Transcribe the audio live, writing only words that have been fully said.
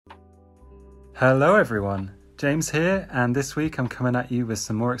Hello everyone, James here, and this week I'm coming at you with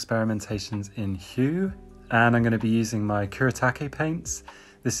some more experimentations in hue, and I'm going to be using my Kuretake paints.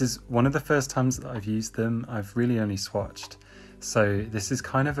 This is one of the first times that I've used them. I've really only swatched, so this is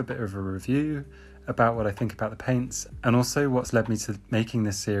kind of a bit of a review about what I think about the paints and also what's led me to making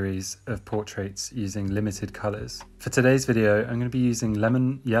this series of portraits using limited colours. For today's video I'm going to be using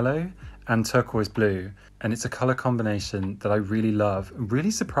lemon yellow and turquoise blue, and it's a colour combination that I really love. It really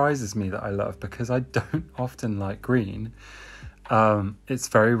surprises me that I love because I don't often like green. It's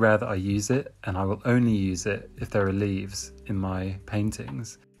very rare that I use it, and I will only use it if there are leaves in my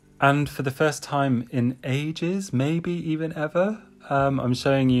paintings. And for the first time in ages, maybe even ever, I'm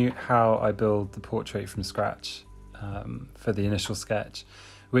showing you how I build the portrait from scratch for the initial sketch,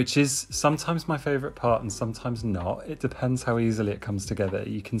 which is sometimes my favourite part and sometimes not. It depends how easily it comes together.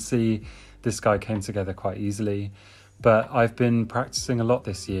 You can see this guy came together quite easily, but I've been practicing a lot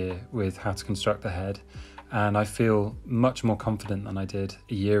this year with how to construct the head, and I feel much more confident than I did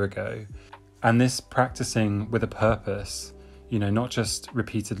a year ago. And this practicing with a purpose, you know, not just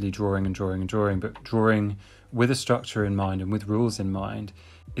repeatedly drawing and drawing and drawing, but drawing with a structure in mind and with rules in mind,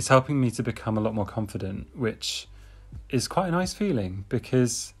 is helping me to become a lot more confident, which is quite a nice feeling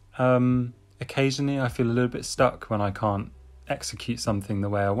because occasionally I feel a little bit stuck when I can't execute something the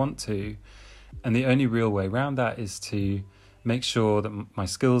way I want to. And the only real way around that is to make sure that my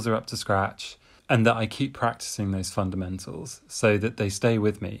skills are up to scratch and that I keep practicing those fundamentals so that they stay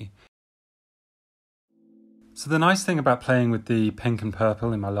with me. So the nice thing about playing with the pink and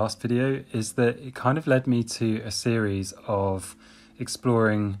purple in my last video is that it kind of led me to a series of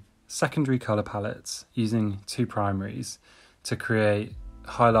exploring secondary colour palettes using two primaries to create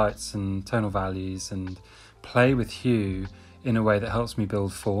highlights and tonal values and play with hue in a way that helps me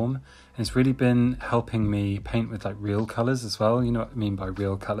build form. And it's really been helping me paint with like real colours as well, you know what I mean by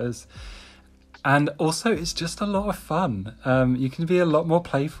real colours. And also it's just a lot of fun. You can be a lot more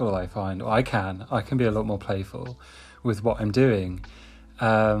playful, I find, or I can be a lot more playful with what I'm doing.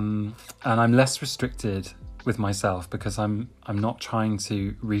 And I'm less restricted with myself because I'm not trying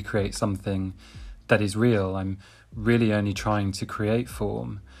to recreate something that is real. I'm really only trying to create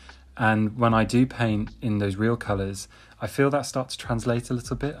form. And when I do paint in those real colours, I feel that start to translate a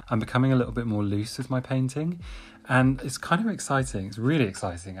little bit. I'm becoming a little bit more loose with my painting, and it's kind of exciting. It's really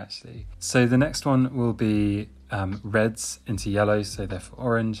exciting, actually. So the next one will be reds into yellows, so therefore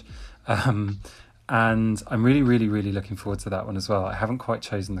orange. And I'm really looking forward to that one as well. I haven't quite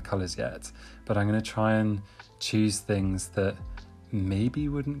chosen the colours yet, but I'm going to try and choose things that maybe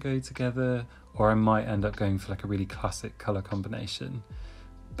wouldn't go together, or I might end up going for like a really classic colour combination.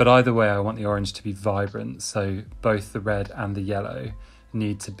 But either way, I want the orange to be vibrant, so both the red and the yellow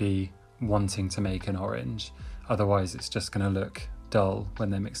need to be wanting to make an orange. Otherwise, it's just going to look dull when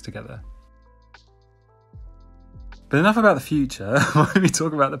they're mixed together. But enough about the future. Why don't we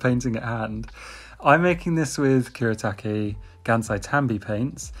talk about the painting at hand? I'm making this with Kuretake Gansai Tambi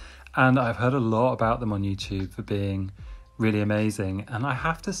paints, and I've heard a lot about them on YouTube for being really amazing. And I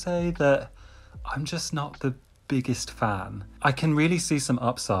have to say that I'm just not the biggest fan. I can really see some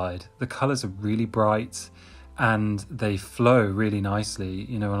upside. The colours are really bright and they flow really nicely.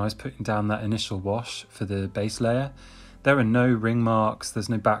 You know, when I was putting down that initial wash for the base layer, there are no ring marks, there's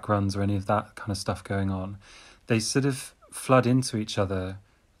no backgrounds or any of that kind of stuff going on. They sort of flood into each other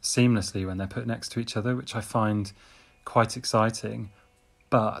seamlessly when they're put next to each other, which I find quite exciting.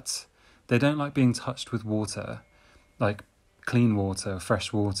 But they don't like being touched with water, like clean water,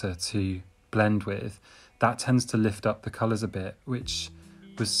 fresh water to blend with. That tends to lift up the colours a bit, which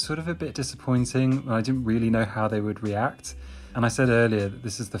was sort of a bit disappointing. I didn't really know how they would react. And I said earlier that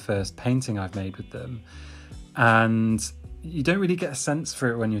this is the first painting I've made with them. And you don't really get a sense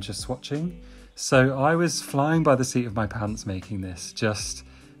for it when you're just swatching. So I was flying by the seat of my pants making this, just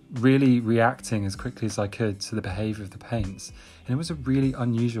really reacting as quickly as I could to the behaviour of the paints. And it was a really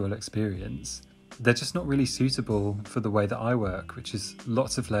unusual experience. They're just not really suitable for the way that I work, which is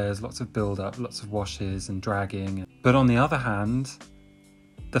lots of layers, lots of build-up, lots of washes and dragging. But on the other hand,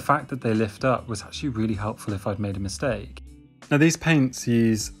 the fact that they lift up was actually really helpful if I'd made a mistake. Now these paints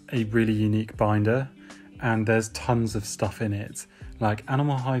use a really unique binder, and there's tons of stuff in it, like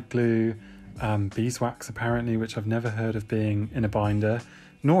animal hide glue, beeswax apparently, which I've never heard of being in a binder,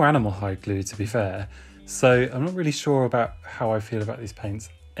 nor animal hide glue to be fair. So I'm not really sure about how I feel about these paints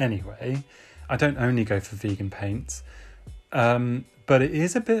anyway. I don't only go for vegan paints, but it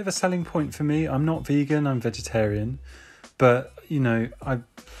is a bit of a selling point for me. I'm not vegan, I'm vegetarian, but you know, I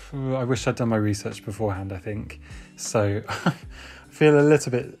wish I'd done my research beforehand, I think. So I feel a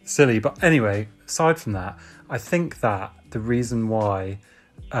little bit silly, but anyway, aside from that, I think that the reason why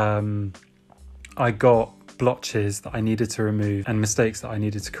I got blotches that I needed to remove and mistakes that I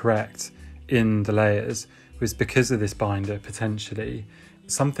needed to correct in the layers was because of this binder, potentially.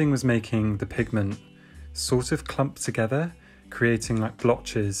 Something was making the pigment sort of clump together, creating like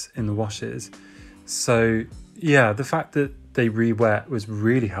blotches in the washes. So yeah, the fact that they re-wet was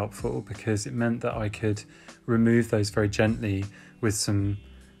really helpful because it meant that I could remove those very gently with some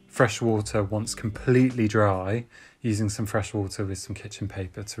fresh water once completely dry, using some fresh water with some kitchen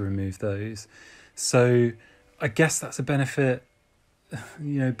paper to remove those. So I guess that's a benefit,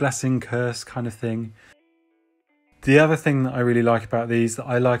 blessing, curse kind of thing. The other thing that I really like about these, that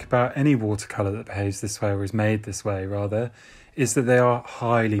I like about any watercolour that behaves this way, or is made this way rather, is that they are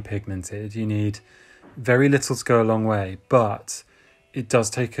highly pigmented. You need very little to go a long way, but it does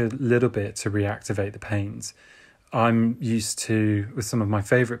take a little bit to reactivate the paint. I'm used to, with some of my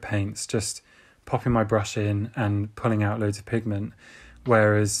favourite paints, just popping my brush in and pulling out loads of pigment,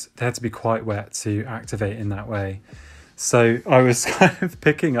 whereas they had to be quite wet to activate in that way. So I was kind of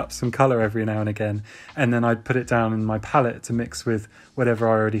picking up some colour every now and again, and then I'd put it down in my palette to mix with whatever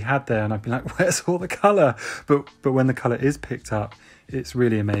I already had there, and I'd be like, where's all the colour? But when the colour is picked up, it's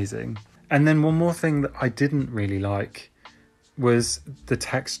really amazing. And then one more thing that I didn't really like was the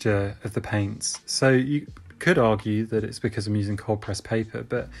texture of the paints. So you could argue that it's because I'm using cold pressed paper,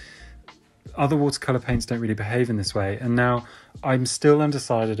 but other watercolour paints don't really behave in this way. And now I'm still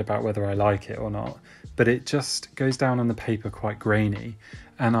undecided about whether I like it or not, but it just goes down on the paper quite grainy.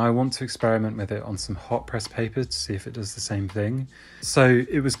 And I want to experiment with it on some hot press paper to see if it does the same thing. So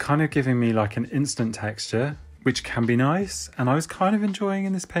it was kind of giving me like an instant texture, which can be nice, and I was kind of enjoying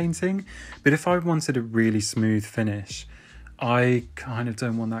in this painting. But if I wanted a really smooth finish, I kind of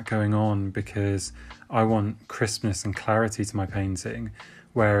don't want that going on, because I want crispness and clarity to my painting,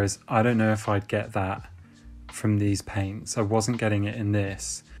 whereas I don't know if I'd get that from these paints. I wasn't getting it in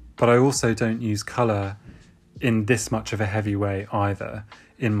this, but I also don't use colour in this much of a heavy way either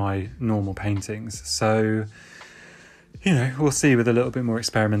in my normal paintings. So, we'll see with a little bit more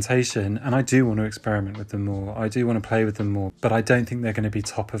experimentation, and I do want to experiment with them more. I do want to play with them more, but I don't think they're going to be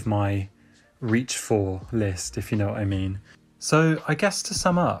top of my reach for list, if you know what I mean. So I guess to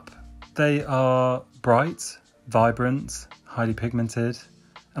sum up, they are bright, vibrant, highly pigmented,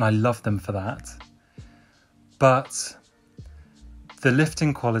 and I love them for that. But the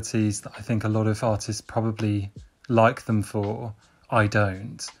lifting qualities that I think a lot of artists probably like them for, I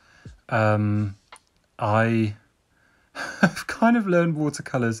don't. I've kind of learned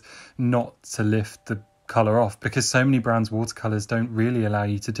watercolours not to lift the colour off, because so many brands' watercolours don't really allow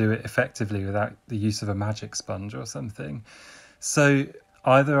you to do it effectively without the use of a magic sponge or something. So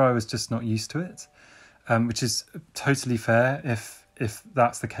either I was just not used to it, which is totally fair if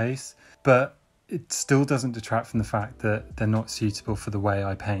that's the case, but it still doesn't detract from the fact that they're not suitable for the way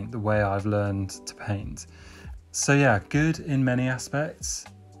I paint, the way I've learned to paint. So yeah, good in many aspects.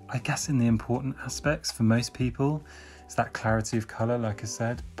 I guess in the important aspects for most people, it's that clarity of colour, like I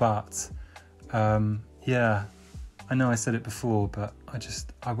said. But yeah, I know I said it before, but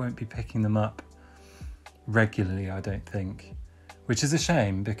I won't be picking them up regularly, I don't think. Which is a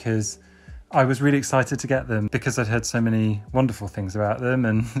shame, because I was really excited to get them because I'd heard so many wonderful things about them,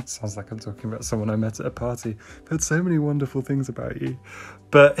 and it sounds like I'm talking about someone I met at a party. I've heard so many wonderful things about you.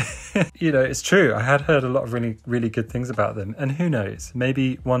 But, it's true. I had heard a lot of really, really good things about them, and who knows,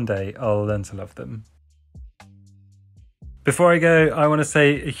 maybe one day I'll learn to love them. Before I go, I want to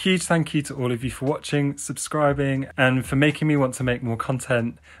say a huge thank you to all of you for watching, subscribing, and for making me want to make more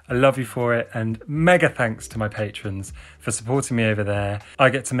content. I love you for it, and mega thanks to my patrons for supporting me over there. I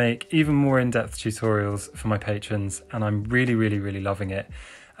get to make even more in-depth tutorials for my patrons, and I'm really, really, really loving it.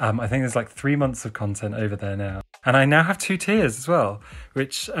 I think there's like 3 months of content over there now. And I now have 2 tiers as well,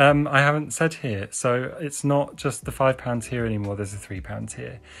 which I haven't said here. So it's not just the £5 tier anymore, there's a £3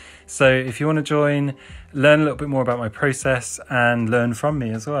 tier. So if you want to join, learn a little bit more about my process and learn from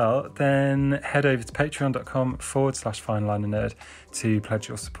me as well, then head over to patreon.com/finelinerNerd to pledge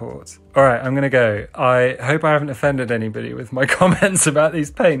your support. All right, I'm going to go. I hope I haven't offended anybody with my comments about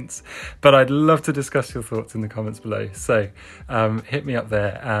these paints, but I'd love to discuss your thoughts in the comments below. So hit me up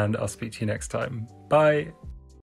there and I'll speak to you next time. Bye.